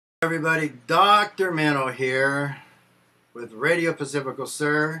Everybody, Dr. Meno here with Radio Pacifico,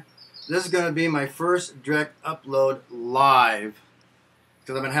 sir. This is going to be my first direct upload live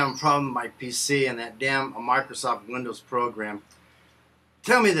because I've been having a problem with my PC and that damn Microsoft Windows program.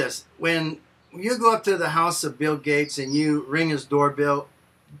 Tell me this, when you go up to the house of Bill Gates and you ring his doorbell,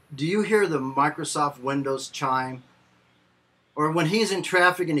 do you hear the Microsoft Windows chime? Or when he's in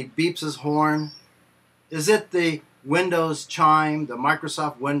traffic and he beeps his horn, is it the Windows chime, the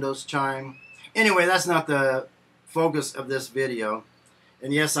Microsoft Windows chime? Anyway, that's not the focus of this video.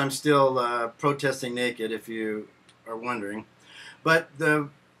 And yes, I'm still protesting naked, if you are wondering. But the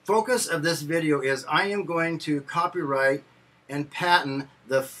focus of this video is I am going to copyright and patent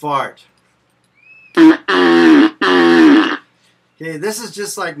the fart. Okay, this is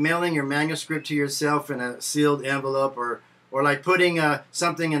just like mailing your manuscript to yourself in a sealed envelope, or like putting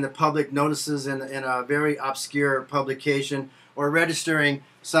something in the public notices in a very obscure publication, or registering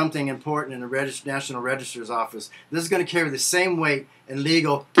something important in the National Register's office. This is going to carry the same weight and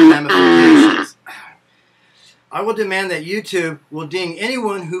legal ramifications. I will demand that YouTube will ding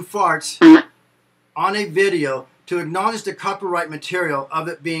anyone who farts on a video to acknowledge the copyright material of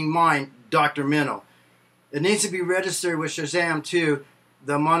it being mine, Dr. Meno. It needs to be registered with Shazam 2,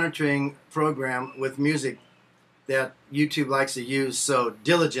 the monitoring program with music that YouTube likes to use so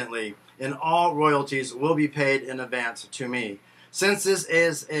diligently, and all royalties will be paid in advance to me. Since this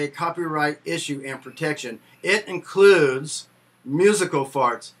is a copyright issue and protection, it includes musical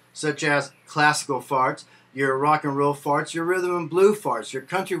farts, such as classical farts, your rock and roll farts, your rhythm and blue farts, your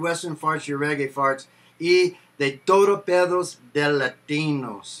country western farts, your reggae farts, y de todo pedos de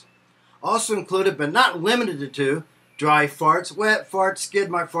Latinos. Also included, but not limited to, dry farts, wet farts, skid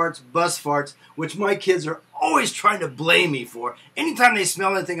mark farts, bus farts, which my kids are always trying to blame me for. Anytime they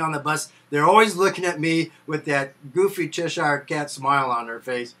smell anything on the bus, they're always looking at me with that goofy Cheshire cat smile on their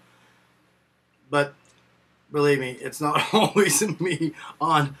face. But believe me, it's not always me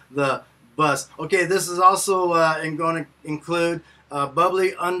on the bus. Okay, this is also going to include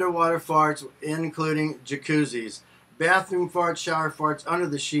bubbly underwater farts, including jacuzzis, bathroom farts, shower farts, under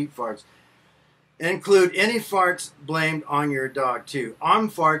the sheet farts. Include any farts blamed on your dog too.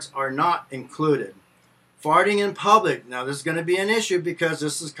 Arm farts are not included. Farting in public. Now this is going to be an issue because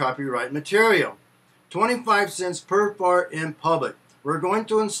this is copyright material. 25 cents per fart in public. We're going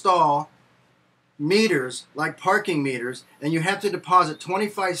to install meters like parking meters, and you have to deposit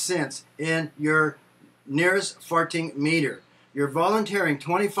 25 cents in your nearest farting meter. You're volunteering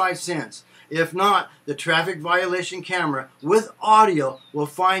 25 cents. If not, the traffic violation camera with audio will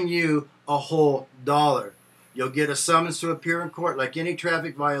fine you a whole $1. You'll get a summons to appear in court like any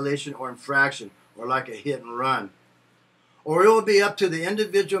traffic violation or infraction, or like a hit and run. Or it will be up to the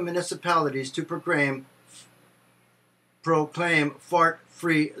individual municipalities to proclaim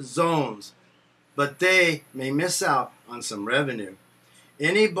fart-free zones, but they may miss out on some revenue.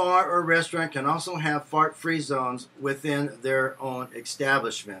 Any bar or restaurant can also have fart-free zones within their own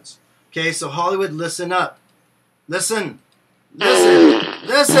establishments. Okay, so Hollywood, listen up. Listen. Listen.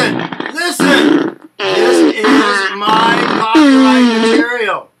 Listen. Listen. This is my copyright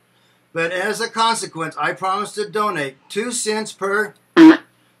material. But as a consequence, I promise to donate 2 cents per to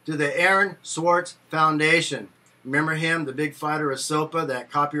the Aaron Swartz Foundation. Remember him, the big fighter of SOPA,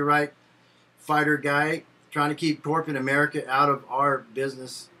 that copyright fighter guy trying to keep corporate America out of our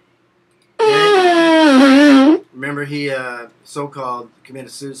business? Okay? Remember he so-called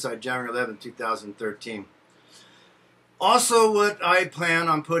committed suicide January 11, 2013. Also, what I plan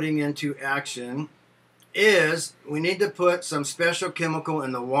on putting into action is we need to put some special chemical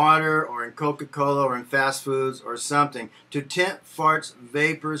in the water or in Coca-Cola or in fast foods or something to tint farts,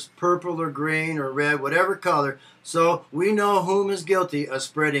 vapors, purple or green or red, whatever color, so we know whom is guilty of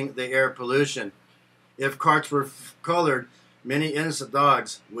spreading the air pollution. If carts were colored, many innocent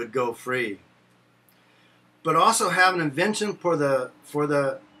dogs would go free. But also have an invention for the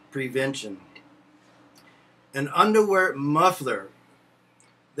prevention. An underwear muffler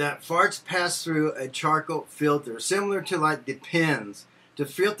that farts pass through a charcoal filter, similar to like Depends, to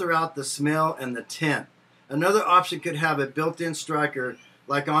filter out the smell and the tint. Another option could have a built-in striker,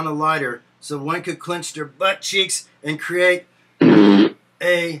 like on a lighter, so one could clench their butt cheeks and create a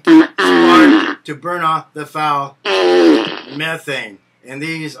spark to burn off the foul methane. And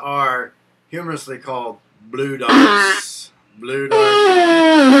these are humorously called blue darts. Blue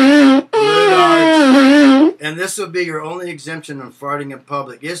darts. Blue darts. And this will be your only exemption on farting in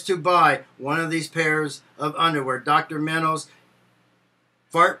public, is to buy one of these pairs of underwear, Dr. Meno's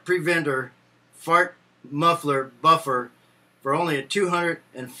Fart Preventer, Fart Muffler Buffer, for only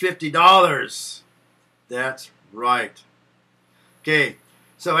 $250. That's right. Okay,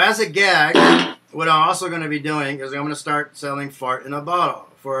 So as a gag, what I'm also going to be doing is I'm going to start selling fart in a bottle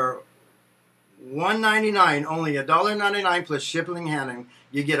for $1.99, only $1.99 plus shipping and handling.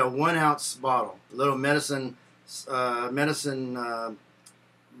 You get a 1 ounce bottle, a little medicine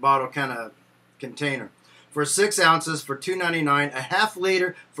bottle kind of container for 6 ounces for $2.99, a half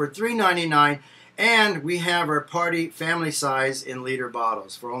liter for $3.99, and we have our party family size in liter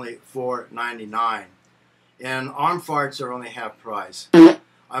bottles for only $4.99. And arm farts are only half price.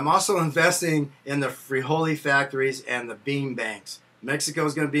 I'm also investing in the frijoli factories and the bean banks. Mexico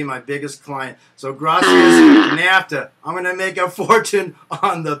is going to be my biggest client. So gracias, NAFTA. I'm going to make a fortune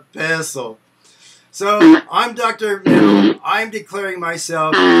on the peso. So I'm Dr. Meno. I'm declaring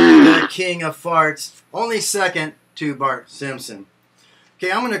myself the king of farts, only second to Bart Simpson.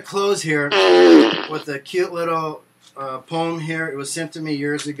 Okay, I'm going to close here with a cute little poem here. It was sent to me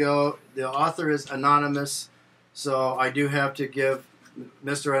years ago. The author is anonymous, so I do have to give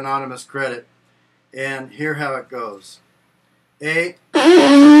Mr. Anonymous credit. And here how it goes. A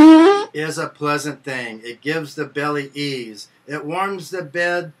is a pleasant thing. It gives the belly ease. It warms the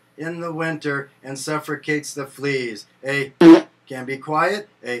bed in the winter and suffocates the fleas. A can be quiet.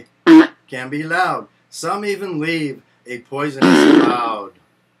 A can be loud. Some even leave a poisonous cloud.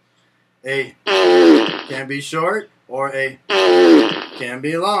 A can be short or a can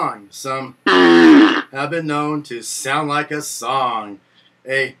be long. Some have been known to sound like a song.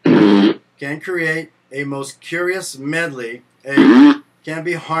 A can create a most curious medley. A can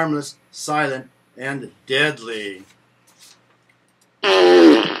be harmless, silent, and deadly.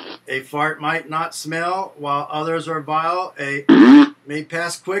 A fart might not smell while others are vile. A may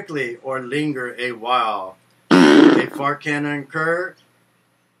pass quickly or linger a while. A fart can occur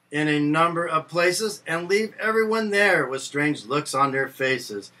in a number of places and leave everyone there with strange looks on their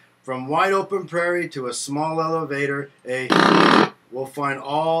faces. From wide open prairie to a small elevator, we'll find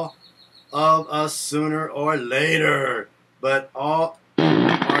all of us sooner or later. But all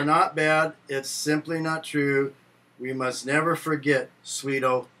are not bad. It's simply not true. We must never forget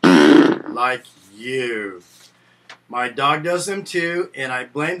sweeto like you. My dog does them too, and I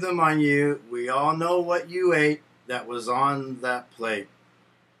blame them on you. We all know what you ate that was on that plate.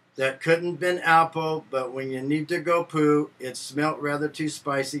 That couldn't been apple, but when you need to go poo, it smelt rather too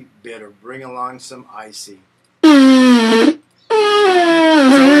spicy. Better bring along some icy. So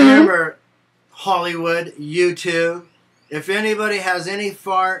remember, Hollywood, YouTube, if anybody has any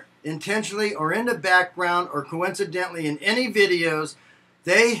fart intentionally or in the background or coincidentally in any videos,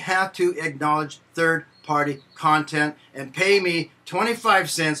 they have to acknowledge third-party content and pay me 25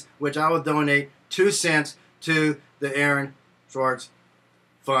 cents, which I will donate 2 cents to the Aaron Schwartz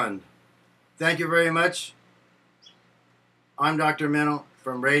Fund. Thank you very much. I'm Dr. Meno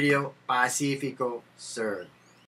from Radio Pacifico Sur.